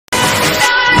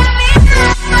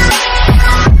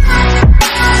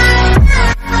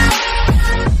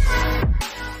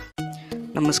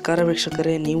ನಮಸ್ಕಾರ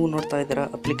ವೀಕ್ಷಕರೇ, ನೀವು ನೋಡ್ತಾ ಇದ್ದೀರಾ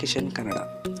ಅಪ್ಲಿಕೇಶನ್ ಕನ್ನಡ.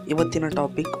 ಇವತ್ತಿನ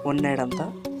ಟಾಪಿಕ್ OneAd ಅಂತ.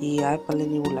 ಈ ಆ್ಯಪಲ್ಲಿ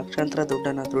ನೀವು ಲಕ್ಷಾಂತರ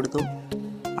ದುಡ್ಡನ್ನು ದುಡಿದು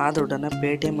ಆ ದುಡ್ಡನ್ನು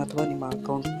ಪೇಟಿಎಮ್ ಅಥವಾ ನಿಮ್ಮ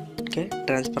ಅಕೌಂಟ್ಗೆ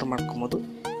ಟ್ರಾನ್ಸ್ಫರ್ ಮಾಡ್ಕೊಬೋದು.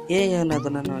 ಹೇಗೆ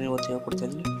ಅನ್ನೋದನ್ನು ನಾನು ಇವತ್ತು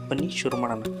ಹೇಳ್ಕೊಡ್ತಾಯಿದ್ದೀನಿ. ಬನ್ನಿ ಶುರು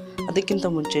ಮಾಡೋಣ. ಅದಕ್ಕಿಂತ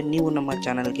ಮುಂಚೆ ನೀವು ನಮ್ಮ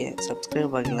ಚಾನಲ್ಗೆ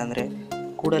ಸಬ್ಸ್ಕ್ರೈಬ್ ಆಗಿಲ್ಲ ಅಂದರೆ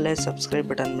ಕೂಡಲೇ ಸಬ್ಸ್ಕ್ರೈಬ್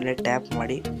ಬಟನ್ ಮೇಲೆ ಟ್ಯಾಪ್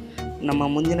ಮಾಡಿ. ನಮ್ಮ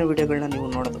ಮುಂದಿನ ವಿಡಿಯೋಗಳನ್ನ ನೀವು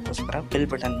ನೋಡೋದಕ್ಕೋಸ್ಕರ ಬೆಲ್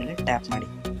ಬಟನ್ ಮೇಲೆ ಟ್ಯಾಪ್ ಮಾಡಿ.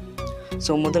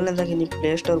 ಸೊ ಮೊದಲನೇದಾಗಿ ನೀವು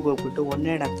ಪ್ಲೇಸ್ಟೋರ್ಗೆ ಹೋಗ್ಬಿಟ್ಟು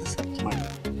OneAd ಅಂತ ಸರ್ಚ್ ಮಾಡಿ.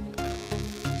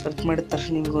 ಸರ್ಚ್ ಮಾಡಿದ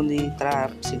ತಕ್ಷಣ ನಿಮಗೊಂದು ಈ ಥರ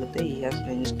ಆ್ಯಪ್ ಸಿಗುತ್ತೆ. ಈ ಆ್ಯಪ್ನ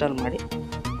ಇನ್ಸ್ಟಾಲ್ ಮಾಡಿ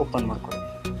ಓಪನ್ ಮಾಡ್ಕೊಳ್ಳಿ.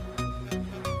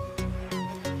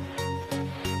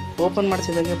 ಓಪನ್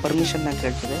ಮಾಡ್ತಿದ್ದಾಗೆ ಪರ್ಮಿಷನ್ನ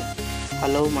ಕೇಳ್ತಿದೆ,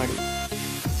 ಅಲೌ ಮಾಡಿ.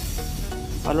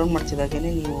 ಅಲೌ ಮಾಡ್ತಿದ್ದಾಗೇ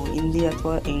ನೀವು ಹಿಂದಿ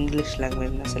ಅಥವಾ ಇಂಗ್ಲೀಷ್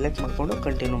ಲ್ಯಾಂಗ್ವೇಜ್ನ ಸೆಲೆಕ್ಟ್ ಮಾಡಿಕೊಂಡು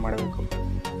ಕಂಟಿನ್ಯೂ ಮಾಡಬೇಕು.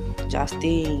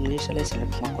 ಜಾಸ್ತಿ ಇಂಗ್ಲೀಷಲ್ಲೇ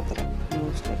ಸೆಲೆಕ್ಟ್ ಮಾಡ್ಕೋತಾರೆ ನೀವು.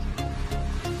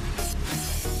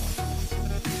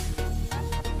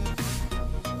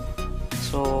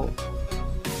 ಸೊ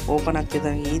ಓಪನ್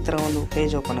ಆಗ್ತಿದ್ದಂಗೆ ಈ ಥರ ಒಂದು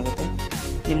ಪೇಜ್ ಓಪನ್ ಆಗುತ್ತೆ.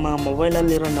 ನಿಮ್ಮ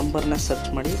ಮೊಬೈಲಲ್ಲಿರೋ ನಂಬರ್ನ ಸರ್ಚ್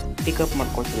ಮಾಡಿ ಪಿಕಪ್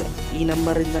ಮಾಡ್ಕೊಳ್ತಿದ್ದೀರ. ಈ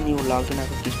ನಂಬರಿಂದ ನೀವು ಲಾಗಿನ್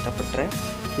ಆಗೋಕ್ಕೆ ಇಷ್ಟಪಟ್ಟರೆ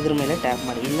ಇದ್ರ ಮೇಲೆ ಟ್ಯಾಪ್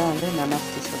ಮಾಡಿ. ಇಲ್ಲ ಅಂದರೆ ನನ್ನ ಆಫ್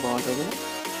ದಿಸ್ ಬಾಂಡಿದೆ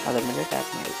ಅದರ ಮೇಲೆ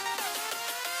ಟ್ಯಾಪ್ ಮಾಡಿ.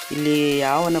 ಇಲ್ಲಿ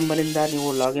ಯಾವ ನಂಬರಿಂದ ನೀವು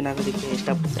ಲಾಗಿನ್ ಆಗೋದಕ್ಕೆ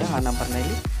ಇಷ್ಟಪಡ್ತೀರ ಆ ನಂಬರ್ನ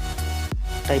ಇಲ್ಲಿ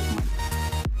ಟೈಪ್ ಮಾಡಿ.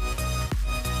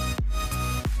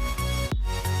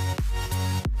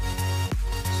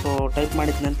 ಸೊ ಟೈಪ್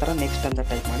ಮಾಡಿದ ನಂತರ ನೆಕ್ಸ್ಟ್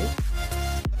ಅಂತ ಟೈಪ್ ಮಾಡಿ.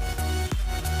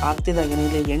 ಆಗ್ತಿದ್ದಾಗೆ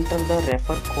ಇಲ್ಲಿ ಎಂಟರ್ ದ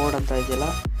ರೆಫರ್ ಕೋಡ್ ಅಂತ ಇದೆಯಲ್ಲ,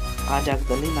 ಆ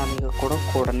ಜಾಗದಲ್ಲಿ ನಾನೀಗ ಕೊಡೋ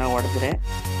ಕೋಡನ್ನು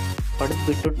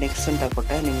ಹೊಡೆದ್ಬಿಟ್ಟು ನೆಕ್ಸ್ಟ್ ಅಂತ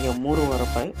ಕೊಟ್ಟರೆ ನಿಮಗೆ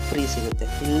 ₹3 ಫ್ರೀ ಸಿಗುತ್ತೆ.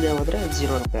 ಇಲ್ಲದೆ ಹೋದರೆ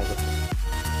 ₹0 ಆಗುತ್ತೆ.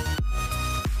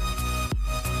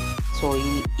 ಸೊ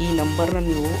ಈ ನಂಬರ್ನ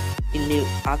ನೀವು ಇಲ್ಲಿ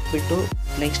ಹಾಕ್ಬಿಟ್ಟು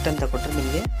ನೆಕ್ಸ್ಟ್ ಅಂತ ಕೊಟ್ಟರೆ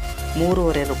ನಿಮಗೆ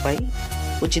 ₹3.25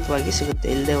 ಉಚಿತವಾಗಿ ಸಿಗುತ್ತೆ.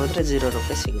 ಇಲ್ಲದೆ ಹೋದರೆ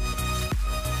 ₹0 ಸಿಗುತ್ತೆ.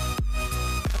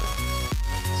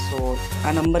 ಸೊ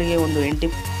ಆ ನಂಬರ್ಗೆ ಒಂದು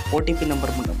OTP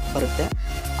ನಂಬರ್ ಬರುತ್ತೆ.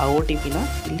 ಆ OTPನ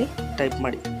ಇಲ್ಲಿ ಟೈಪ್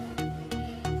ಮಾಡಿ.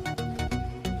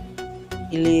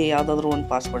 ಇಲ್ಲಿ ಯಾವುದಾದ್ರೂ ಒಂದು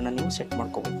ಪಾಸ್ವರ್ಡ್ನ ನೀವು ಸೆಟ್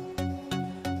ಮಾಡ್ಕೋಬೋದು.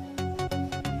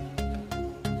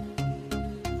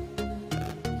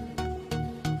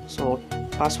 ಸೊ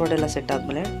ಪಾಸ್ವರ್ಡ್ ಎಲ್ಲ ಸೆಟ್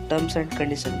ಆದಮೇಲೆ ಟರ್ಮ್ಸ್ ಆ್ಯಂಡ್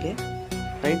ಕಂಡೀಷನ್ಗೆ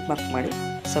ರೈಟ್ ಮಾರ್ಕ್ ಮಾಡಿ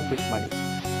ಸಬ್ಮಿಟ್ ಮಾಡಿ.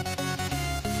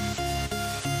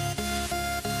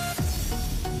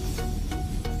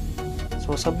 ಸೊ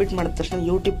ಸಬ್ಮಿಟ್ ಮಾಡಿದ ತಕ್ಷಣ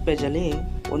ಯೂಟ್ಯೂಬ್ ಪೇಜಲ್ಲಿ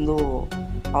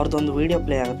ಅವ್ರದ್ದೊಂದು ವಿಡಿಯೋ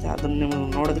ಪ್ಲೇ ಆಗುತ್ತೆ. ಅದನ್ನು ನೀವು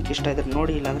ನೋಡೋದಕ್ಕೆ ಇಷ್ಟ ಇದ್ರೆ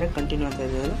ನೋಡಿ, ಇಲ್ಲಾಂದರೆ ಕಂಟಿನ್ಯೂ ಅಂತ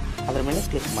ಇದೆಯಲ್ಲ ಅದರ ಮೇಲೆ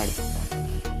ಕ್ಲಿಕ್ ಮಾಡಿ.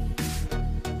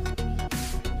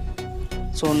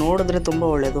 ಸೊ ನೋಡಿದ್ರೆ ತುಂಬ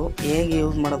ಒಳ್ಳೆಯದು. ಹೇಗೆ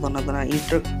ಯೂಸ್ ಮಾಡೋದು ಅನ್ನೋದನ್ನು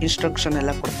ಇನ್ಸ್ಟ್ರಕ್ಷನ್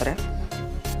ಎಲ್ಲ ಕೊಡ್ತಾರೆ.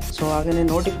 ಸೊ ಹಾಗೆಯೇ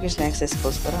ನೋಟಿಫಿಕೇಷನ್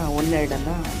ಆ್ಯಕ್ಸೆಸ್ಗೋಸ್ಕರ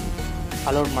OneAdನ್ನು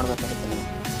ಅಲೌಡ್ ಮಾಡಬೇಕಾಗುತ್ತೆ ನೀವು.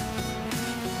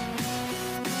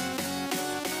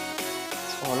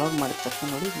 ಸೊ ಅಲೌಡ್ ಮಾಡಿದ ತಕ್ಷಣ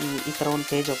ನೋಡಿ ಈ ಥರ ಒಂದು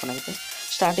ಪೇಜ್ ಓಪನ್ ಆಗುತ್ತೆ.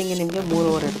 ಸ್ಟಾರ್ಟಿಂಗ್ಗೆ ನಿಮಗೆ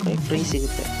 ₹3.25 ಫ್ರೀ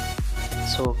ಸಿಗುತ್ತೆ.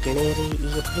 ಸೊ ಗೆಳೆಯರಿ, ಈ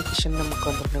ಅಪ್ಲಿಕೇಶನ್ನ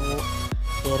ಮುಖಾಂತರ ನೀವು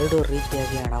 2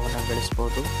 ರೀತಿಯಾಗಿ ಹಣವನ್ನು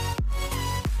ಗಳಿಸ್ಬೋದು.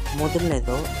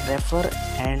 ಮೊದಲನೇದು refer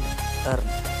and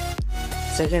earn,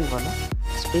 second one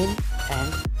spin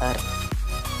and earn.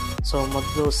 So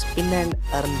ಮೊದಲು ಸ್ಪಿನ್ ಆ್ಯಂಡ್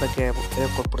ಅರ್ನ್ ಬಗ್ಗೆ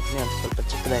ಹೇಳ್ಕೊಟ್ಬಿಡ್ತೀನಿ, ಅದು ಸ್ವಲ್ಪ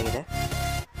ಚಿಕ್ಕದಾಗಿದೆ.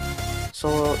 ಸೊ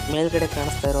ಮೇಲ್ಗಡೆ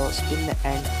ಕಾಣಿಸ್ತಾ ಇರೋ ಸ್ಪಿನ್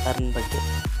ಆ್ಯಂಡ್ ಅರ್ನ್ ಬಗ್ಗೆ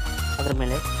ಅದರ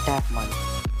ಮೇಲೆ ಟ್ಯಾಪ್ ಮಾಡಿ.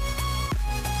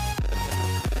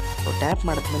 ಸೊ ಟ್ಯಾಪ್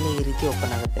ಮಾಡಿದ್ಮೇಲೆ ಈ ರೀತಿ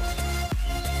ಓಪನ್ ಆಗುತ್ತೆ.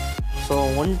 ಸೊ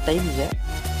ಒಂದು ಟೈಮ್ಗೆ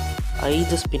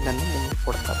 5 ಸ್ಪಿನ್ನನ್ನು ನಿಮಗೆ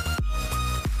ಕೊಡ್ತಾರೆ.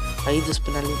 5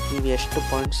 ಸ್ಪಿನ್ನಲ್ಲಿ ನೀವು ಎಷ್ಟು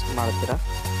ಪಾಯಿಂಟ್ಸ್ ಮಾಡ್ತೀರಾ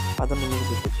ಅದು ನಿಮಗೆ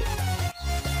ಬಿಟ್ಟಿದೆ.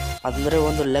 ಅಂದರೆ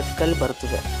ಒಂದು ಲಕ್ಕಲ್ಲಿ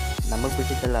ಬರ್ತದೆ, ನಮಗೆ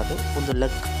ಬಿಟ್ಟಿದ್ದಲ್ಲ, ಅದು ಒಂದು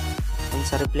ಲಕ್. ಒಂದು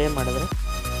ಸಾರಿ ಪ್ಲೇ ಮಾಡಿದ್ರೆ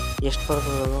ಎಷ್ಟು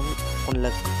ಬರ್ತದೆ ಒಂದು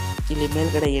ಲಕ್. ಇಲ್ಲಿ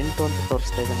ಮೇಲ್ಗಡೆ 8 ಅಂತ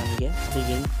ತೋರಿಸ್ತಾ ಇದೆ ನನಗೆ, ಅದು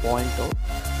 8 ಪಾಯಿಂಟು.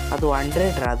 ಅದು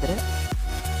 100 ಆದರೆ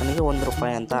ನನಗೆ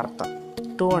 ₹1 ಅಂತ ಅರ್ಥ,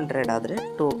 200 ಆದರೆ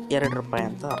 ₹2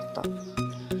 ಅಂತ ಅರ್ಥ.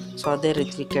 ಸೊ ಅದೇ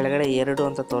ರೀತಿ ಕೆಳಗಡೆ 2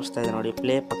 ಅಂತ ತೋರಿಸ್ತಾ ಇದೆ ನೋಡಿ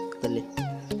ಪ್ಲೇ ಪಕ್ಕದಲ್ಲಿ,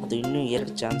 ಅದು ಇನ್ನೂ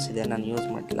 2 ಚಾನ್ಸ್ ಇದೆ, ನಾನು ಯೂಸ್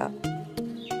ಮಾಡಿಲ್ಲ.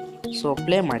 ಸೊ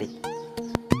ಪ್ಲೇ ಮಾಡಿ.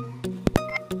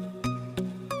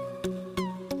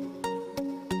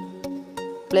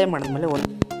 ಪ್ಲೇ ಮಾಡಿದ್ಮೇಲೆ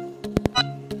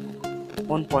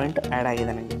ಒಂದು ಪಾಯಿಂಟ್ ಆ್ಯಡ್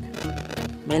ಆಗಿದೆ ನನಗೆ.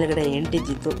 ಮೇಲ್ಗಡೆ 8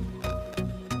 ಇದ್ದಿದ್ದು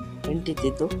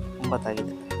 9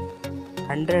 ಆಗಿದೆ.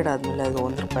 100 ಆದಮೇಲೆ ಅದು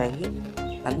 ₹1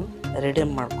 ನಾನು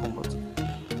ರಿಡೀಮ್ ಮಾಡ್ಕೊಬೋದು.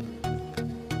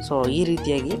 ಸೊ ಈ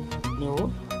ರೀತಿಯಾಗಿ ನೀವು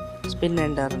ಸ್ಪಿನ್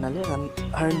ಆ್ಯಂಡ್ ಅರ್ನಲ್ಲಿ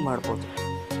ಅರ್ನ್ ಮಾಡ್ಬೋದು.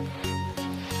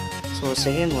 So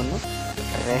second one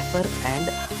refer and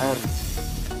earn.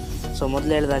 So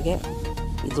ಮೊದಲು ಹೇಳಿದಾಗೆ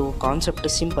ಇದು ಕಾನ್ಸೆಪ್ಟ್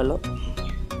ಸಿಂಪಲ್ಲು,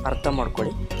 ಅರ್ಥ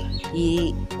ಮಾಡ್ಕೊಳ್ಳಿ. ಈ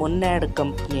OneAd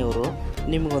ಕಂಪ್ನಿಯವರು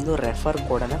ನಿಮಗೊಂದು ರೆಫರ್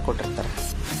ಕೋಡನ್ನು ಕೊಟ್ಟಿರ್ತಾರೆ.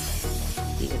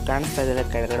 ಈಗ ಕಾಣಿಸ್ತಾ ಇದೆಯಲ್ಲ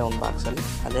ಕೆಳಗಡೆ ಒಂದು ಬಾಕ್ಸಲ್ಲಿ,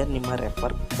 ಅದೇ ನಿಮ್ಮ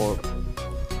ರೆಫರ್ ಕೋಡ್.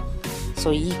 ಸೊ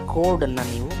ಈ ಕೋಡನ್ನು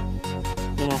ನೀವು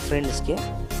ನಿಮ್ಮ ಫ್ರೆಂಡ್ಸ್ಗೆ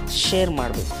ಶೇರ್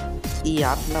ಮಾಡಬೇಕು. ಈ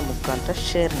ಆ್ಯಪ್ನ ಮುಖಾಂತರ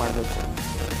ಶೇರ್ ಮಾಡಬೇಕು.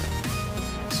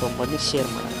 ಸೊ ಬನ್ನಿ ಶೇರ್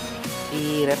ಮಾಡೋಣ. ಈ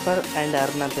ರೆಫರ್ ಆ್ಯಂಡ್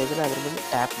ಅರ್ನ್ ಅಂತ ಇದ್ದರೆ ಅದ್ರ ಮೇಲೆ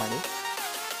ಟ್ಯಾಪ್ ಮಾಡಿ.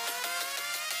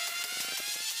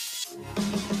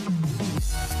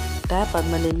 ಟ್ಯಾಪ್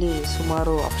ಆದಮೇಲೆ ಇಲ್ಲಿ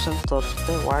ಸುಮಾರು ಆಪ್ಷನ್ಸ್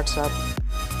ತೋರಿಸುತ್ತೆ. WhatsApp,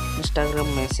 Instagram,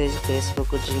 message,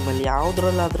 Facebook, Gmail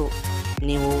ಯಾವುದ್ರಲ್ಲಾದರೂ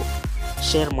ನೀವು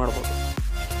ಶೇರ್ ಮಾಡ್ಬೋದು.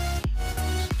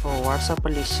 ಸೊ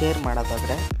ವಾಟ್ಸಪ್ಪಲ್ಲಿ ಶೇರ್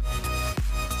ಮಾಡೋದಾದರೆ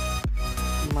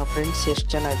ನಿಮ್ಮ ಫ್ರೆಂಡ್ಸ್ ಎಷ್ಟು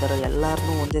ಜನ ಇದ್ದಾರೋ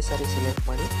ಎಲ್ಲರನ್ನೂ ಒಂದೇ ಸಾರಿ ಸೆಲೆಕ್ಟ್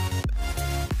ಮಾಡಿ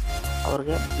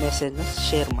ಅವ್ರಿಗೆ ಮೆಸೇಜ್ನ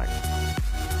ಶೇರ್ ಮಾಡಿ.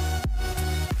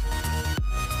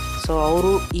 ಸೊ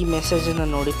ಅವರು ಈ ಮೆಸೇಜನ್ನು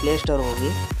ನೋಡಿ ಪ್ಲೇಸ್ಟೋರ್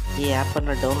ಹೋಗಿ ಈ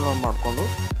ಆ್ಯಪನ್ನು ಡೌನ್ಲೋಡ್ ಮಾಡಿಕೊಂಡು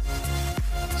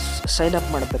ಸೈನ್ ಅಪ್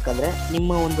ಮಾಡಬೇಕಾದ್ರೆ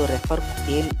ನಿಮ್ಮ ಒಂದು ರೆಫರ್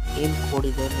ಏನು ಕೋಡ್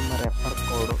ಇದೆ, ನಿಮ್ಮ ರೆಫರ್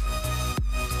ಕೋಡು,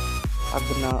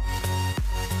 ಅದನ್ನು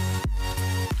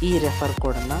ಈ ರೆಫರ್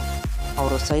ಕೋಡನ್ನು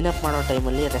ಅವರು ಸೈನ್ ಅಪ್ ಮಾಡೋ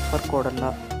ಟೈಮಲ್ಲಿ ರೆಫರ್ ಕೋಡನ್ನು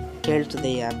ಕೇಳ್ತದೆ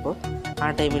ಈ ಆ್ಯಪು. ಆ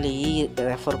ಟೈಮಲ್ಲಿ ಈ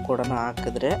ರೆಫರ್ ಕೋಡನ್ನು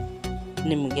ಹಾಕಿದ್ರೆ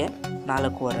ನಿಮಗೆ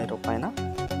 4.5 ರೂಪಾಯಿನ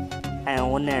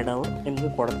OneAd ಅವರು ನಿಮಗೆ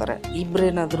ಕೊಡ್ತಾರೆ.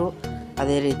 ಇಬ್ಬರೇನಾದರೂ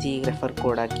ಅದೇ ರೀತಿ ರೆಫರ್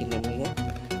ಕೋಡ್ ಹಾಕಿ ನಿಮಗೆ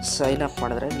ಸೈನ್ ಅಪ್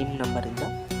ಮಾಡಿದ್ರೆ ನಿಮ್ಮ ನಂಬರಿಂದ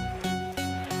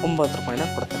 9 ರೂಪಾಯಿನ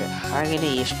ಕೊಡ್ತಾರೆ. ಹಾಗೆಯೇ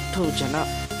ಎಷ್ಟು ಜನ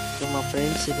ನಿಮ್ಮ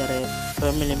ಫ್ರೆಂಡ್ಸ್ ಇದ್ದಾರೆ,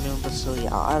 ಫ್ಯಾಮಿಲಿ ಮೆಂಬರ್ಸು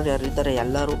ಯಾರ್ಯಾರಿದ್ದಾರೆ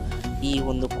ಎಲ್ಲರೂ ಈ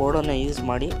ಒಂದು ಕೋಡನ್ನು ಯೂಸ್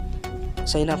ಮಾಡಿ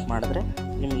ಸೈನ್ ಅಪ್ ಮಾಡಿದ್ರೆ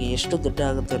ನಿಮಗೆ ಎಷ್ಟು ದುಡ್ಡು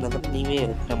ಆಗುತ್ತೆ ಅನ್ನೋದನ್ನು ನೀವೇ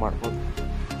ಯೋಚನೆ ಮಾಡ್ಬೋದು.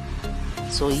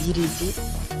 ಸೊ ಈ ರೀತಿ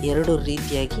 2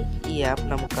 ರೀತಿಯಾಗಿ ಈ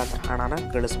ಆ್ಯಪ್ನ ಮುಖಾಂತರ ಹಣನ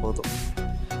ಗಳಿಸ್ಬೋದು.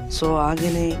 ಸೊ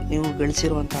ಹಾಗೆಯೇ ನೀವು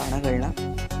ಗಳಿಸಿರುವಂಥ ಹಣಗಳನ್ನ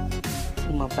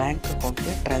ನಿಮ್ಮ ಬ್ಯಾಂಕ್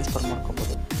ಅಕೌಂಟ್ಗೆ ಟ್ರಾನ್ಸ್ಫರ್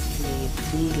ಮಾಡ್ಕೊಬೋದು. ಈ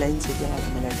 3 ಲೈನ್ಸ್ ಇದೆಯಲ್ಲ ಅದ್ರ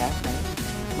ಮೇಲೆ ಟ್ಯಾಪ್ ಮಾಡಿ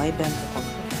ಮೈ ಬ್ಯಾಂಕ್ ಅಕೌಂಟ್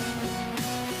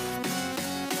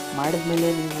ಮಾಡಿದ್ಮೇಲೆ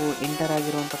ನೀವು ಎಂಟರ್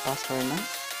ಆಗಿರುವಂಥ ಪಾಸ್ವರ್ಡನ್ನ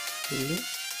ಇಲ್ಲಿ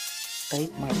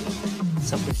ಟೈಪ್ ಮಾಡಿ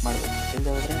ಸಬ್ಮಿಟ್ ಮಾಡಬೇಕು.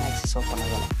 ಇಲ್ಲದೆ ಹೋದರೆ ಆಕ್ಸೆಸ್ ಓಪನ್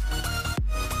ಆಗೋಲ್ಲ.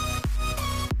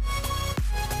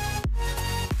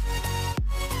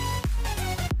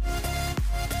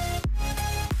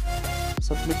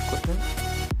 ಸಬ್ಮಿಟ್ ಕೊಟ್ಟರೆ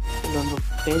ಇಲ್ಲೊಂದು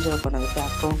ಪೇಜ್ ಓಪನ್ ಆಗುತ್ತೆ.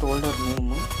 Account holder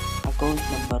name, account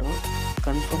number,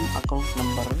 confirm account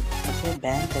number ಮತ್ತು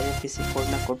ಬ್ಯಾಂಕ್ IFSC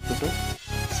ಕೋಡ್ನ ಕೊಟ್ಬಿಟ್ಟು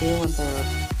ಸೇವ್ ಅಂತ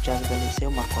ಜಾಗದಲ್ಲಿ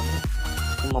ಸೇವ್ ಮಾಡಿಕೊಂಡು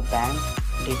ನಿಮ್ಮ ಬ್ಯಾಂಕ್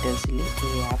ಡೀಟೇಲ್ಸ್ ಇಲ್ಲಿ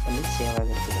ಈ ಆ್ಯಪಲ್ಲಿ ಸೇವ್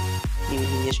ಆಗಿರ್ತದೆ. ನೀವು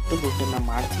ಇಲ್ಲಿ ಎಷ್ಟು ದುಡ್ಡನ್ನು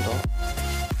ಮಾಡ್ತೀರೋ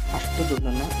ಅಷ್ಟು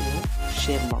ದುಡ್ಡನ್ನು ನೀವು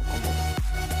ಶೇರ್ ಮಾಡ್ಕೊಬೋದು.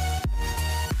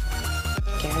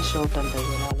 ಕ್ಯಾಶ್ ಔಟ್ ಅಂತ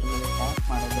ಇದೆಯಲ್ಲ ಅದ್ರ ಮೇಲೆ ಟ್ಯಾಪ್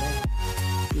ಮಾಡಿದ್ರೆ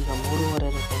ಈಗ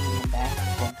 3.5 ರೂಪಾಯಿ ನಿಮ್ಮ ಬ್ಯಾಂಕ್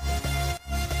ಅಕೌಂಟ್ಗೆ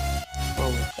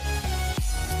ಹೋಗುತ್ತೆ.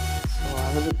 ಸೊ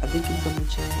ಅದಕ್ಕಿಂತ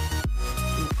ಮುಂಚೆ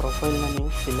ಈ ಪ್ರೊಫೈಲ್ನ ನೀವು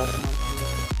ಫಿಲ್ಲಪ್ ಮಾಡ್ಕೊಂಡು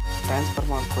ಟ್ರಾನ್ಸ್ಫರ್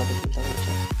ಮಾಡ್ಕೊಳ್ಳೋದಕ್ಕಿಂತ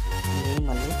ಮುಂಚೆ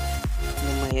ನೇಮಲ್ಲಿ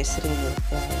ನಿಮ್ಮ ಹೆಸರು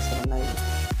ಏನಿರುತ್ತೆ ಆ ಹೆಸರನ್ನು ಇಲ್ಲಿ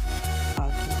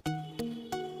ಹಾಕಿ.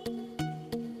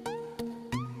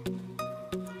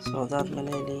 ಸೊ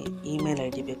ಅದಾದಮೇಲೆ ಇಲ್ಲಿ ಇಮೇಲ್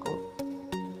ID ಬೇಕು.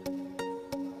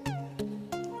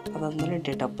 ಅದಾದಮೇಲೆ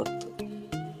ಡೇಟ್ ಆಫ್ ಬರ್ತ್.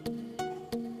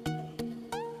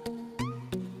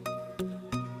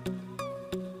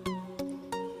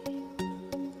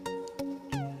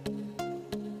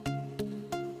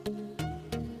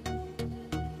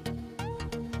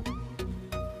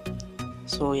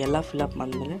 ಸೊ ಎಲ್ಲ ಫಿಲಪ್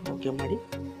ಮಾಡಿದ್ಮೇಲೆ ಓಕೆ ಮಾಡಿ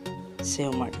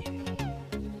ಸೇವ್ ಮಾಡಿ.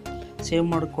 ಸೇವ್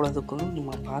ಮಾಡ್ಕೊಳ್ಳೋದಕ್ಕೂ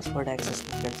ನಿಮ್ಮ ಪಾಸ್ವರ್ಡ್ ಆ್ಯಕ್ಸೆಸ್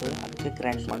ಕೇಳ್ತದೆ, ಅದಕ್ಕೆ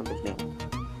ಗ್ರ್ಯಾಂಟ್ ಮಾಡಬೇಕು ನೀವು.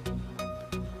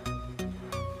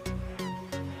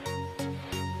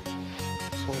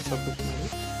 ಸೊ ಸಬ್ಮಿಟ್ ಮಾಡಿ.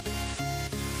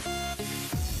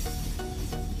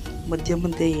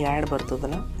 ಮಧ್ಯೆ ಈ ಆ್ಯಡ್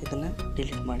ಬರ್ತದಲ್ಲ ಇದನ್ನು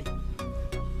ಡಿಲೀಟ್ ಮಾಡಿ.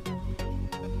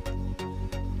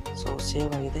 ಸೊ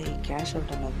ಸೇವ್ ಆಗಿದೆ. ಈ ಕ್ಯಾಶ್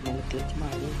ಔಟ್ ಅನ್ನೋದ್ರ ಮೇಲೆ ಕ್ಲಿಕ್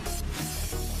ಮಾಡಿ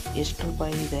ಎಷ್ಟು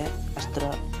ರೂಪಾಯಿ ಇದೆ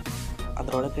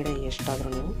ಅದರೊಳಗಡೆ ಎಷ್ಟಾದರೂ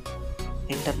ನೀವು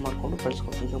ಎಂಟರ್ ಮಾಡಿಕೊಂಡು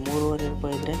ಕಳಿಸ್ಕೊಬೋದು. ಈಗ 3.5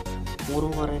 ರೂಪಾಯಿ ಇದ್ದರೆ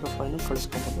 3.5 ರೂಪಾಯಿನೂ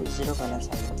ಕಳಿಸ್ಕೊಬೋದು. 0 ಬ್ಯಾಲೆನ್ಸ್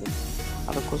ಆಗ್ತದೆ.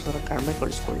 ಅದಕ್ಕೋಸ್ಕರ ಕಡಿಮೆ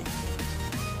ಕಳಿಸ್ಕೊಳ್ಳಿ.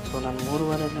 ಸೊ ನಾನು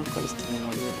 3.5 ಕಳಿಸ್ತೀನಿ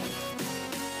ನೋಡಿ.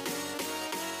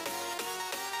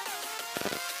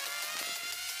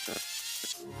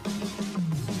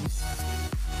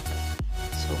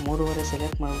 ಸೊ 3.5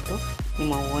 ಸೆಲೆಕ್ಟ್ ಮಾಡಿಬಿಟ್ಟು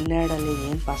ನಿಮ್ಮ OneAdಲ್ಲಿ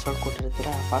ಏನು ಪಾಸ್ವರ್ಡ್ ಕೊಟ್ಟಿರ್ತೀರ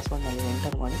ಆ ಪಾಸ್ವರ್ಡ್ನಲ್ಲಿ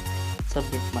ಎಂಟರ್ ಮಾಡಿ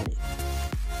ಸಬ್ಮಿಟ್ ಮಾಡಿ.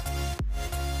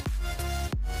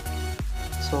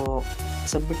 ಸೊ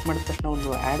ಸಬ್ಮಿಟ್ ಮಾಡಿದ ತಕ್ಷಣ ಒಂದು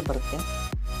ಆ್ಯಡ್ ಬರುತ್ತೆ,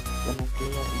 ಅದನ್ನು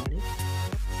ಕ್ಲಿಯರ್ ಮಾಡಿ.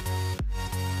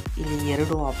 ಇಲ್ಲಿ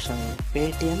 2 ಆಪ್ಷನ್ ಇದೆ,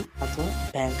 Paytm ಅಥವಾ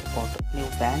ಬ್ಯಾಂಕ್ ಅಕೌಂಟ್. ನೀವು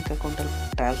ಬ್ಯಾಂಕ್ ಅಕೌಂಟಲ್ಲಿ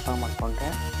ಟ್ರಾನ್ಸ್ಫರ್ ಮಾಡಿಕೊಂಡ್ರೆ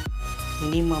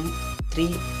ಮಿನಿಮಮ್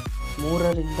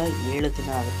 3 ರಿಂದ 7 ದಿನ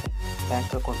ಆಗುತ್ತೆ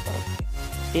ಬ್ಯಾಂಕ್ ಅಕೌಂಟ್ ಬರೋಕ್ಕೆ.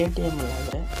 Paytmಲ್ಲಿ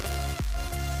ಆದರೆ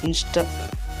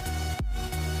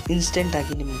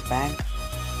ಇನ್ಸ್ಟೆಂಟಾಗಿ ನಿಮ್ಮ ಬ್ಯಾಂಕ್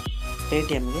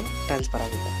Paytmಗೆ ಟ್ರಾನ್ಸ್ಫರ್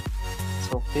ಆಗುತ್ತೆ.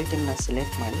 ಸೊ Paytmನ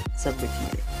ಸೆಲೆಕ್ಟ್ ಮಾಡಿ ಸಬ್ಮಿಟ್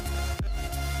ಮಾಡಿ.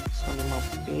 ಸೊ ನಿಮ್ಮ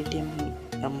Paytm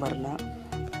ನಂಬರ್ನ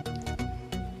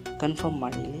ಕನ್ಫರ್ಮ್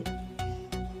ಮಾಡಿ. ಇಲ್ಲಿ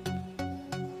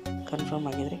ಕನ್ಫರ್ಮ್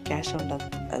ಆಗಿದರೆ ಕ್ಯಾಶ್ ಔಟ್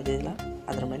ಅದಿಲ್ಲ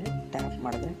ಅದರ ಮೇಲೆ ಟ್ಯಾಪ್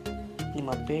ಮಾಡಿದ್ರೆ ನಿಮ್ಮ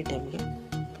Paytmಗೆ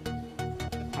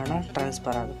ಹಣ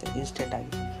ಟ್ರಾನ್ಸ್ಫರ್ ಆಗುತ್ತೆ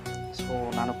ಇನ್ಸ್ಟೆಂಟಾಗಿ. ಸೊ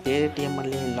ನಾನು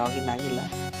Paytmಲ್ಲಿ ಲಾಗಿನ್ ಆಗಿಲ್ಲ,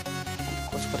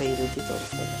 ಅದಕ್ಕೋಸ್ಕರ ಈ ರೀತಿ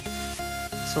ತೋರಿಸ್ತದೆ.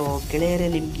 ಸೊ ಗೆಳೆಯರೇ,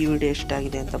 ನಿಮ್ಗೆ ಈ ವಿಡಿಯೋ ಇಷ್ಟ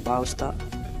ಆಗಿದೆ ಅಂತ ಭಾವಿಸ್ತಾ,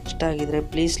 ಇಷ್ಟ ಆಗಿದರೆ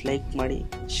ಪ್ಲೀಸ್ ಲೈಕ್ ಮಾಡಿ,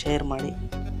 ಶೇರ್ ಮಾಡಿ,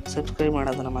 ಸಬ್ಸ್ಕ್ರೈಬ್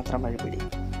ಮಾಡೋದನ್ನು ಮಾತ್ರ ಮಾಡಿಬಿಡಿ.